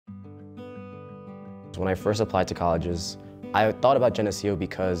When I first applied to colleges, I thought about Geneseo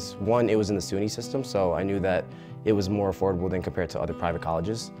because, one, it was in the SUNY system, so I knew that it was more affordable than compared to other private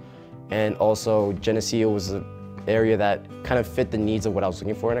colleges. And also, Geneseo was an area that kind of fit the needs of what I was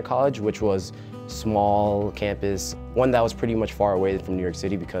looking for in a college, which was small campus, one that was pretty much far away from New York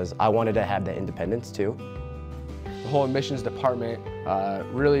City because I wanted to have that independence too. The whole admissions department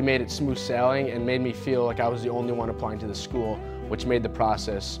really made it smooth sailing and made me feel like I was the only one applying to the school, which made the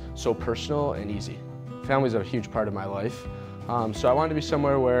process so personal and easy. Family's a huge part of my life, so I wanted to be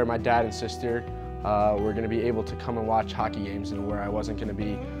somewhere where my dad and sister were going to be able to come and watch hockey games and where I wasn't going to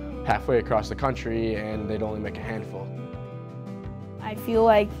be halfway across the country and they'd only make a handful. I feel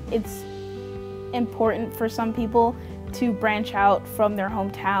like it's important for some people to branch out from their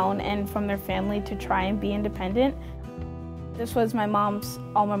hometown and from their family to try and be independent. This was my mom's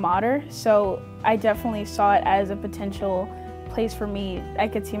alma mater, so I definitely saw it as a potential place for me. I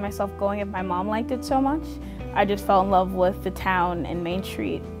could see myself going if my mom liked it so much. I just fell in love with the town and Main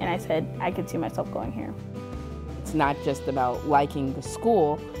Street, and I said I could see myself going here. It's not just about liking the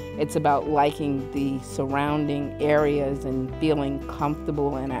school, it's about liking the surrounding areas and feeling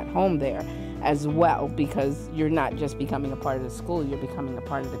comfortable and at home there as well, because you're not just becoming a part of the school, you're becoming a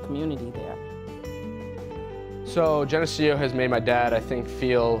part of the community there. So Geneseo has made my dad, I think,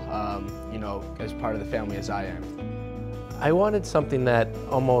 feel as part of the family as I am. I wanted something that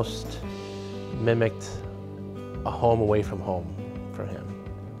almost mimicked a home away from home for him.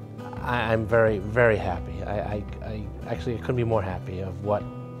 I'm very, very happy. I actually couldn't be more happy of what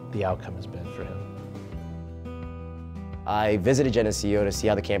the outcome has been for him. I visited Geneseo to see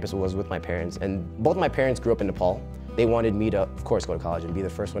how the campus was with my parents, and both my parents grew up in Nepal. They wanted me to, of course, go to college and be the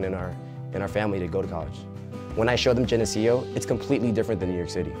first one in our family to go to college. When I showed them Geneseo, it's completely different than New York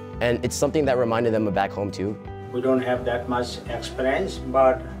City. And it's something that reminded them of back home too. We don't have that much experience,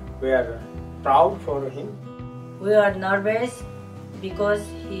 but we are proud for him. We are nervous because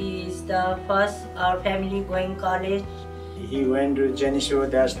he is the first our family going college. He went to Geneseo.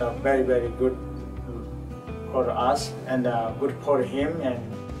 That's very, very good for us and good for him, and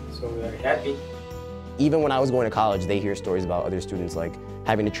so we are happy. Even when I was going to college, they hear stories about other students like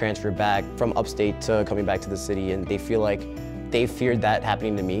having to transfer back from upstate to coming back to the city, and they feel like they feared that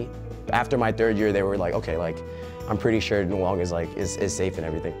happening to me. After my third year, they were like, okay, I'm pretty sure Nuong is safe and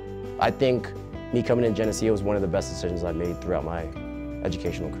everything. I think me coming in Geneseo was one of the best decisions I've made throughout my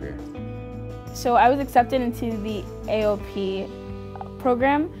educational career. So I was accepted into the AOP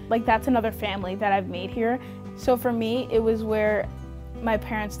program. That's another family that I've made here. So for me, it was where my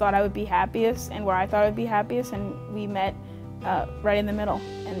parents thought I would be happiest and where I thought I would be happiest, and we met right in the middle,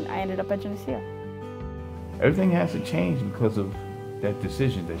 and I ended up at Geneseo. Everything has to change because of that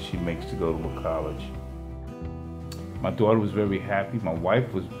decision that she makes to go to a college. My daughter was very happy, my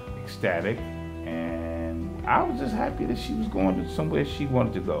wife was ecstatic, and I was just happy that she was going to somewhere she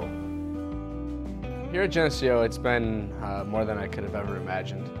wanted to go. Here at Geneseo, it's been more than I could have ever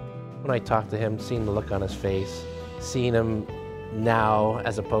imagined. When I talked to him, seeing the look on his face, seeing him now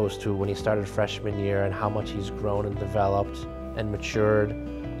as opposed to when he started freshman year and how much he's grown and developed and matured,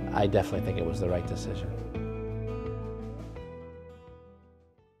 I definitely think it was the right decision.